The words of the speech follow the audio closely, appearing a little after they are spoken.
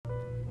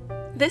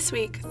This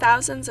week,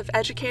 thousands of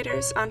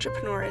educators,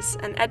 entrepreneurs,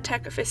 and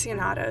edtech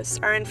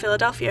aficionados are in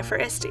Philadelphia for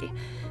ISTE,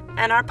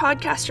 and our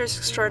podcasters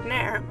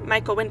extraordinaire,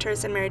 Michael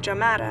Winters and Mary Jo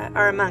Matta,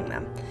 are among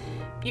them.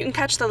 You can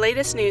catch the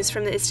latest news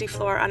from the ISTE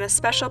floor on a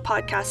special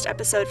podcast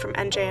episode from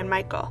NJ and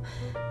Michael.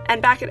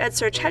 And back at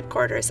EdSurge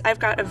headquarters, I've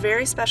got a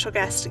very special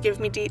guest to give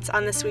me deets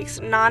on this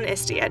week's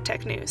non-ISTE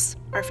EdTech news,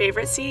 our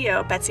favorite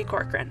CEO, Betsy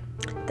Corcoran.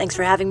 Thanks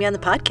for having me on the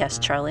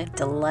podcast, Charlie.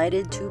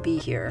 Delighted to be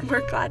here.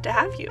 We're glad to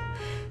have you.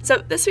 So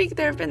this week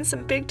there have been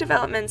some big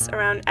developments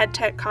around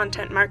EdTech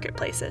content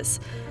marketplaces.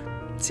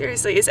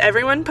 Seriously, is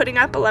everyone putting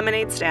up a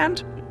lemonade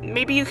stand?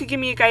 Maybe you could give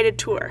me a guided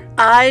tour.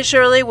 I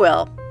surely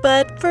will.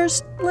 But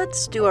first,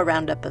 let's do a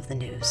roundup of the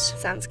news.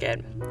 Sounds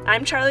good.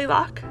 I'm Charlie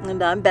Locke.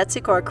 And I'm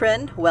Betsy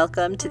Corcoran.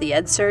 Welcome to the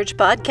EdSurge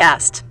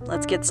podcast.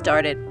 Let's get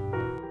started.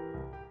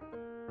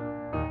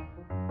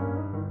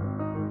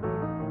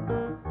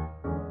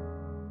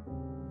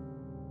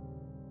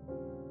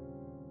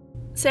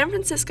 San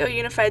Francisco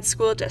Unified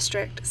School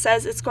District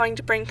says it's going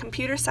to bring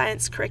computer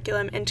science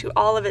curriculum into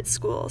all of its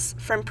schools,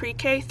 from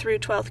pre-K through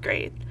 12th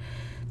grade.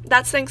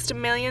 That's thanks to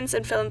millions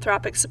in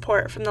philanthropic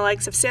support from the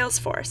likes of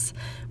Salesforce,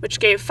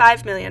 which gave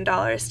 $5 million to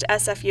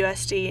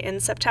SFUSD in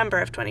September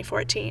of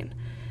 2014.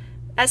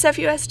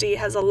 SFUSD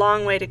has a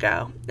long way to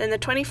go. In the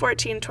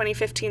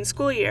 2014-2015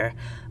 school year,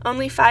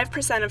 only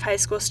 5% of high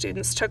school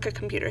students took a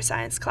computer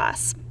science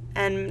class.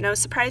 And no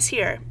surprise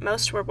here,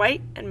 most were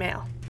white and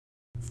male.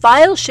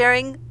 File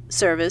sharing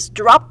service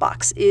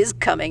Dropbox is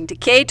coming to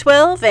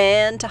K-12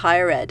 and to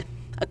higher ed.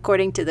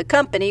 According to the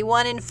company,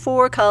 1 in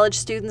 4 college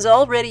students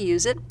already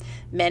use it.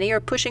 Many are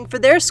pushing for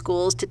their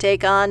schools to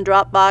take on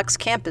Dropbox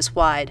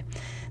campus-wide.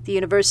 The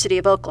University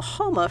of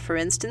Oklahoma, for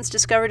instance,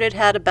 discovered it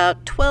had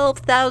about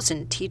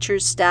 12,000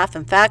 teachers, staff,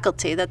 and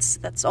faculty.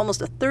 That's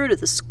almost a third of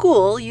the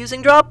school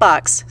using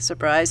Dropbox.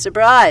 Surprise,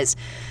 surprise.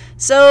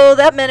 So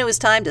that meant it was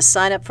time to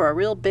sign up for a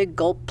real big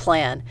gulp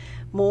plan.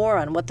 More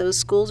on what those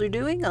schools are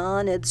doing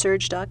on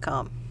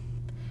edsurge.com.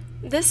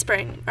 This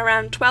spring,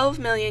 around 12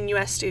 million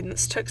U.S.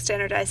 students took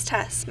standardized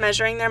tests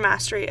measuring their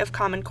mastery of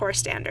Common Core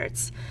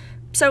standards.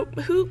 So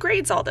who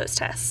grades all those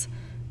tests?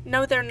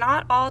 No, they're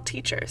not all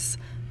teachers.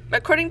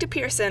 According to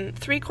Pearson,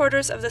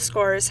 3/4 of the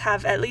scorers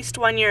have at least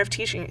 1 year of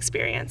teaching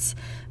experience,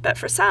 but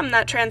for some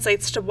that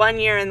translates to 1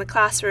 year in the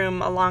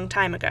classroom a long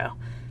time ago.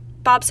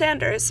 Bob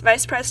Sanders,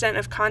 Vice President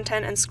of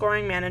Content and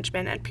Scoring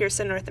Management at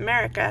Pearson North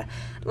America,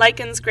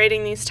 likens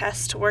grading these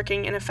tests to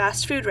working in a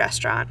fast food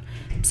restaurant,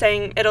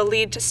 saying it'll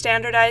lead to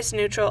standardized,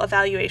 neutral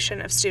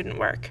evaluation of student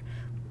work.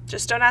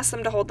 Just don't ask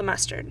them to hold the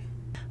mustard.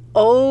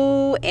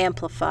 Oh,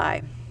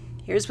 Amplify.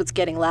 Here's what's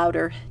getting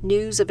louder.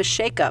 News of a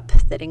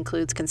shakeup that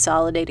includes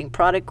consolidating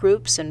product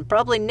groups and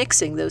probably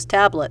nixing those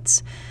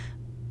tablets.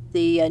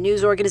 The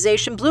news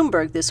organization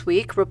Bloomberg this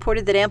week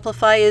reported that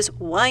Amplify is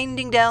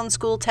winding down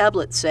school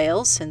tablet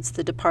sales since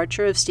the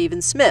departure of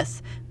Stephen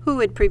Smith, who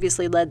had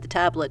previously led the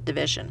tablet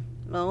division.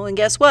 Oh, and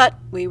guess what?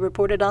 We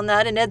reported on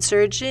that in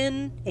EdSurge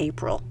in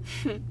April.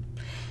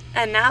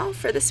 And now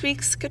for this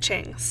week's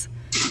Ka-Chings.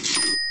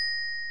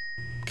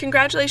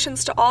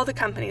 Congratulations to all the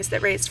companies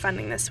that raised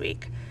funding this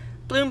week.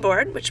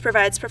 Bloomboard, which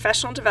provides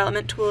professional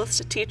development tools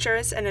to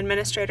teachers and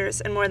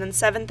administrators in more than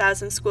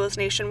 7,000 schools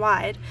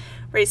nationwide,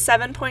 raised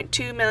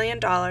 $7.2 million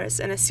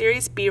in a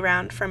Series B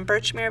round from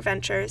Birchmere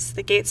Ventures,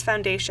 the Gates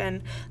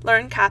Foundation,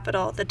 Learn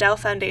Capital, the Dell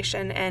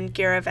Foundation, and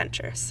Gira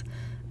Ventures.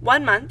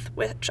 1 month,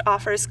 which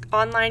offers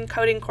online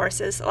coding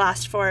courses that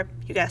last for,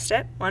 you guessed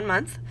it, 1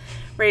 month,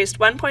 raised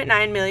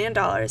 $1.9 million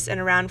in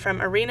a round from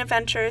Arena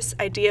Ventures,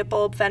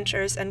 IdeaBulb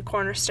Ventures, and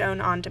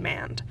Cornerstone On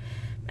Demand.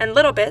 And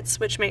Littlebits,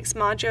 which makes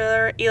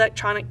modular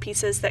electronic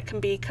pieces that can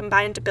be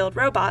combined to build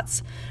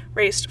robots,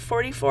 raised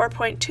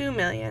 $44.2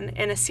 million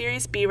in a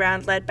Series B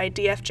round led by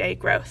DFJ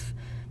Growth.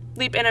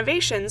 Leap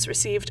Innovations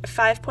received a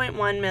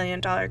 $5.1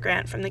 million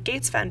grant from the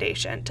Gates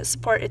Foundation to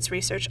support its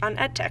research on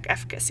edtech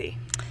efficacy.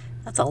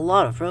 That's a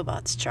lot of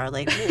robots,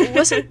 Charlie.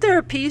 Wasn't there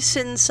a piece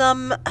in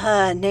some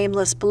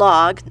nameless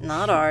blog,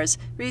 not ours,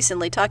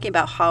 recently talking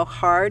about how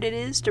hard it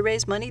is to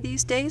raise money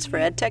these days for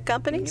edtech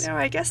companies?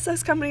 I guess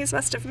those companies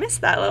must have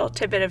missed that little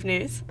tidbit of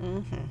news.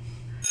 Mm-hmm.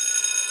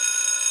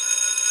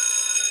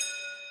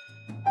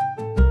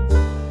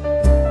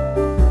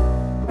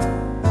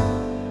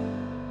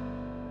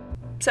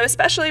 So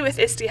especially with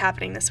ISTE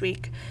happening this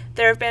week,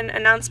 there have been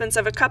announcements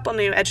of a couple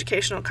new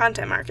educational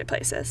content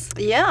marketplaces.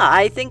 Yeah,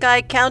 I think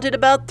I counted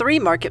about 3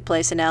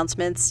 marketplace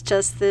announcements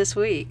just this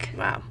week.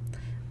 Wow.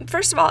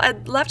 First of all,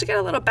 I'd love to get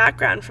a little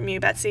background from you,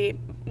 Betsy.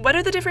 What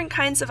are the different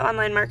kinds of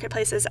online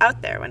marketplaces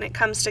out there when it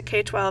comes to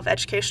K-12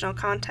 educational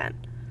content?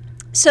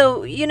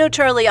 So,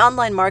 Charlie,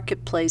 online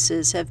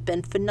marketplaces have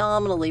been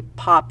phenomenally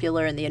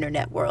popular in the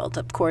internet world.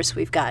 Of course,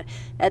 we've got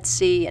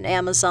Etsy and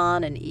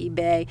Amazon and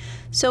eBay,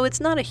 so it's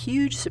not a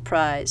huge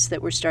surprise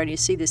that we're starting to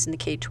see this in the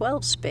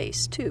K-12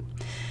 space, too.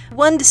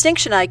 One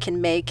distinction I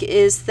can make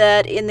is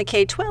that in the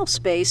K-12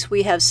 space,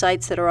 we have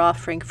sites that are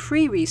offering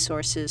free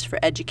resources for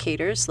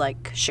educators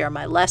like Share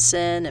My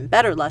Lesson and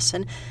Better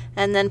Lesson,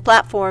 and then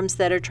platforms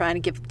that are trying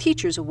to give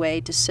teachers a way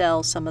to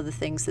sell some of the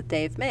things that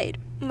they've made.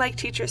 Like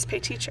Teachers Pay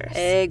Teachers.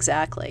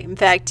 Exactly. In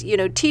fact,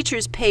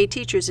 Teachers Pay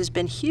Teachers has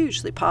been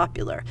hugely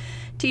popular.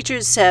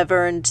 Teachers have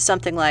earned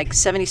something like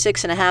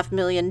 $76.5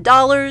 million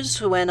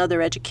when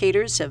other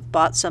educators have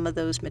bought some of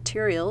those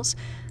materials.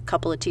 A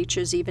couple of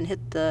teachers even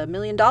hit the $1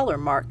 million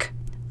mark.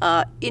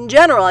 In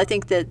general, I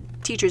think that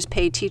Teachers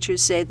Pay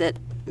Teachers say that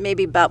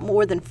maybe about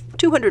more than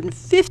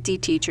 250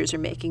 teachers are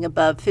making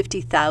above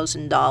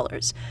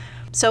 $50,000.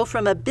 So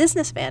from a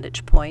business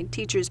vantage point,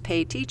 Teachers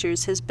Pay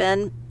Teachers has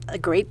been a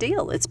great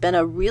deal. It's been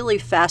a really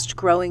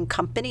fast-growing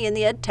company in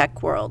the ed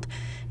tech world.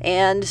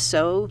 And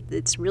so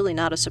it's really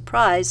not a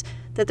surprise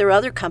that there are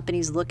other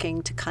companies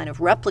looking to kind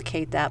of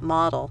replicate that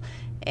model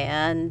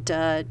and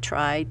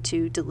try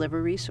to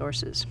deliver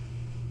resources.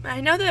 I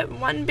know that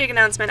one big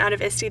announcement out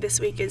of ISTE this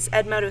week is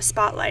Edmodo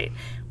Spotlight,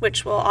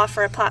 which will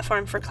offer a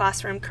platform for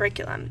classroom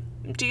curriculum.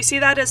 Do you see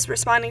that as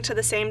responding to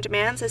the same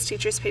demands as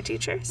Teachers Pay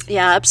Teachers?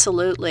 Yeah,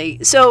 absolutely.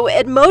 So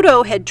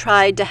Edmodo had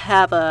tried to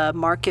have a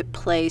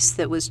marketplace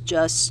that was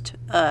just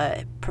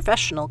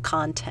professional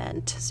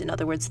content, in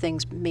other words,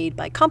 things made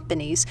by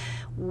companies.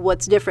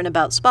 What's different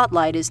about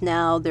Spotlight is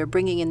now they're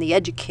bringing in the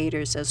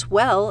educators as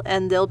well,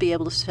 and they'll be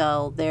able to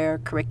sell their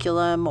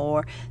curriculum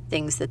or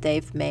things that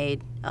they've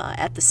made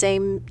at the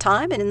same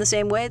time and in the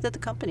same way that the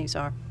companies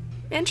are.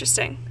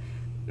 Interesting.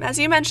 As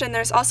you mentioned,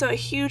 there's also a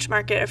huge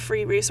market of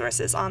free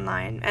resources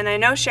online, and I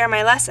know Share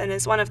My Lesson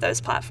is one of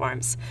those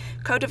platforms,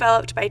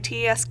 co-developed by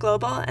TES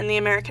Global and the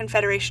American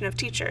Federation of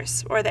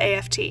Teachers, or the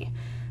AFT.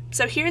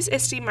 So here's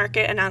ISTE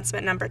market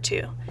announcement number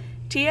 2.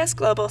 TES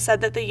Global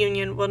said that the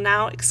union will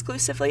now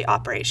exclusively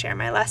operate Share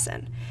My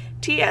Lesson.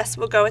 TES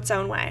will go its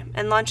own way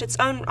and launch its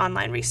own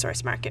online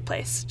resource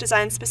marketplace,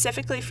 designed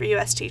specifically for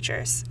U.S.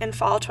 teachers, in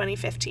fall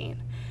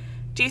 2015.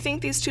 Do you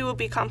think these two will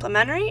be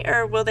complementary,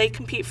 or will they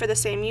compete for the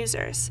same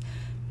users?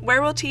 Where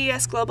will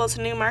TES Global's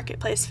new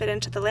marketplace fit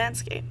into the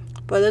landscape?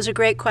 Boy, those are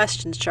great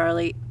questions,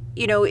 Charlie.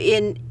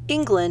 In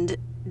England,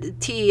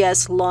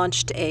 TES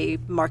launched a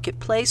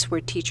marketplace where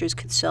teachers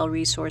could sell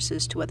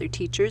resources to other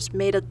teachers.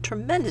 Made a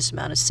tremendous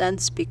amount of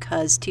sense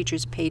because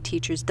Teachers Pay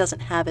Teachers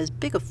doesn't have as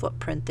big a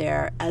footprint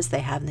there as they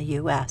have in the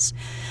U.S.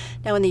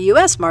 Now, in the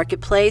U.S.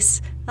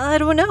 marketplace, I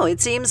don't know. It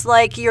seems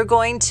like you're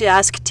going to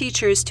ask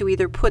teachers to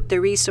either put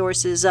their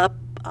resources up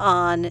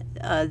on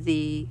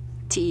the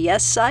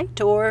TES site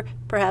or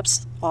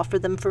perhaps offer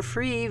them for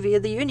free via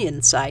the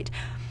union site.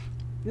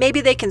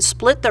 Maybe they can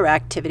split their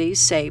activities,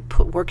 say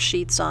put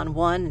worksheets on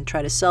one and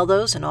try to sell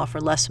those and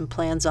offer lesson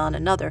plans on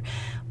another.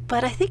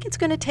 But I think it's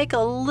going to take a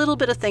little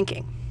bit of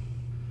thinking.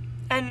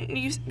 And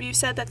you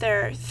said that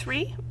there are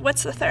 3?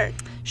 What's the third?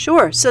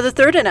 Sure. So the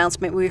third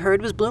announcement we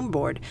heard was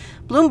Bloomboard.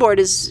 Bloomboard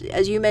is,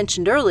 as you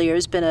mentioned earlier,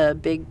 has been a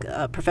big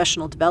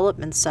professional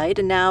development site,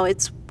 and now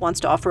it wants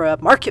to offer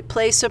a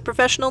marketplace of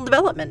professional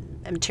development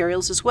and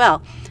materials as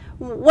well.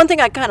 One thing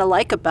I kind of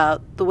like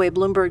about the way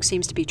Bloomberg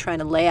seems to be trying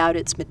to lay out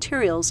its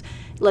materials,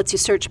 it lets you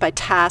search by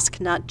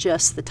task, not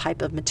just the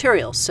type of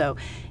material. So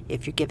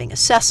if you're giving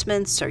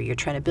assessments or you're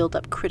trying to build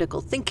up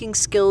critical thinking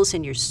skills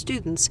in your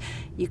students,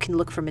 you can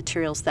look for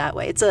materials that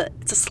way. It's a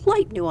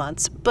slight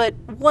nuance, but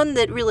one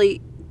that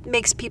really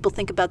makes people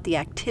think about the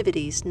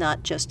activities,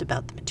 not just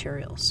about the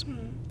materials.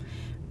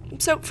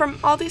 So from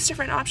all these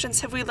different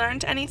options, have we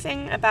learned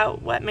anything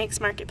about what makes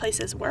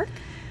marketplaces work?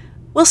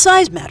 Well,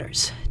 size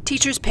matters.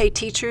 Teachers Pay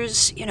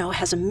Teachers,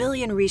 has 1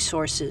 million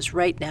resources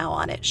right now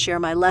on it. Share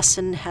My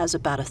Lesson has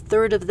about a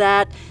third of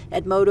that.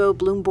 Edmodo,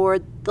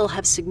 Bloomboard, they'll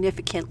have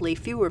significantly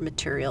fewer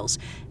materials.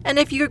 And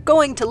if you're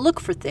going to look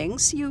for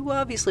things, you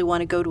obviously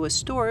want to go to a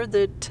store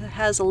that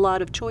has a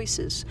lot of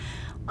choices.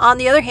 On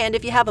the other hand,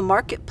 if you have a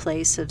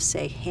marketplace of,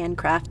 say,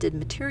 handcrafted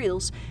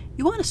materials,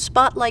 you want to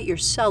spotlight your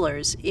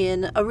sellers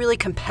in a really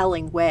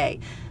compelling way.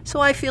 So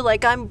I feel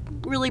like I'm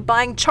really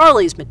buying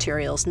Charlie's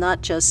materials,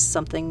 not just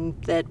something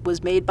that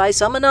was made by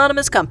some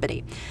anonymous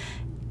company.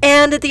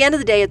 And at the end of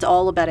the day, it's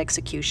all about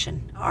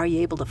execution. Are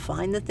you able to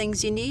find the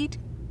things you need?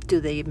 Do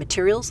the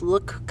materials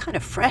look kind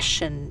of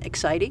fresh and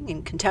exciting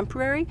and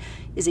contemporary?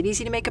 Is it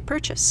easy to make a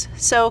purchase?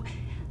 So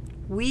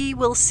we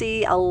will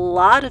see a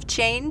lot of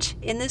change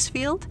in this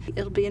field.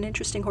 It'll be an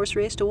interesting horse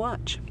race to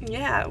watch.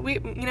 Yeah,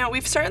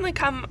 we've certainly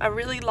come a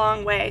really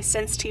long way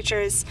since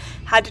teachers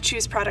had to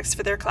choose products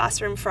for their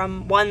classroom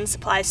from one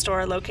supply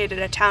store located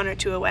a town or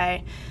two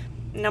away.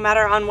 No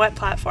matter on what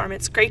platform,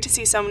 it's great to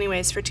see so many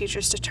ways for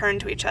teachers to turn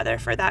to each other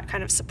for that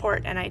kind of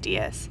support and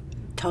ideas.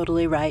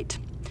 Totally right.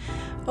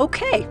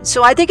 Okay,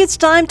 so I think it's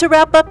time to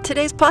wrap up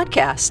today's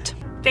podcast.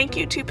 Thank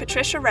you to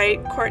Patricia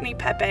Wright, Courtney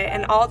Pepe,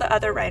 and all the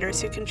other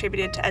writers who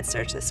contributed to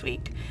EdSearch this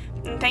week.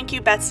 And thank you,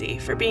 Betsy,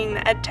 for being the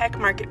EdTech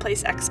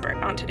Marketplace expert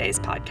on today's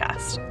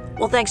podcast.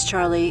 Well, thanks,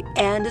 Charlie.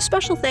 And a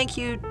special thank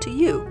you to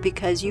you,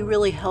 because you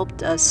really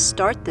helped us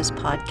start this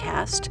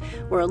podcast.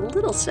 We're a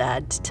little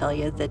sad to tell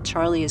you that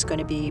Charlie is going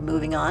to be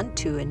moving on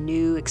to a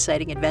new,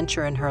 exciting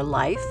adventure in her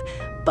life.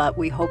 But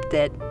we hope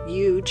that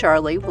you,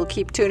 Charlie, will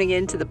keep tuning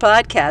into the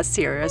podcast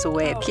here as a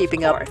way of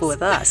keeping up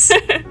with us.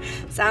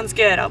 Sounds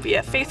good. I'll be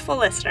a faithful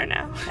listener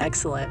now.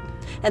 Excellent.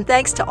 And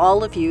thanks to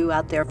all of you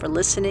out there for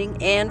listening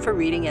and for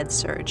reading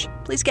EdSurge.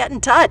 Please get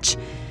in touch.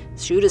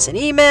 Shoot us an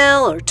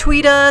email or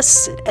tweet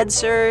us at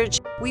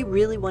EdSurge. We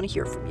really want to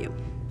hear from you.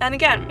 And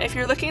again, if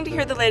you're looking to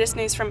hear the latest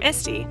news from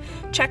ISTE,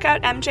 check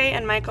out MJ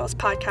and Michael's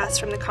podcast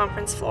from the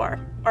conference floor,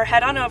 or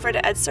head on over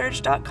to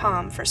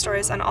edsurge.com for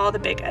stories on all the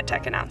big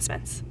EdTech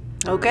announcements.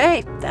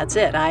 Okay, that's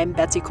it. I'm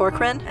Betsy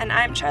Corcoran. And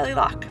I'm Charlie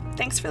Locke.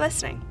 Thanks for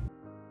listening.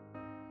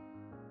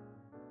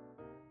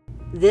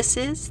 This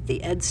is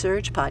the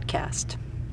EdSurge Podcast.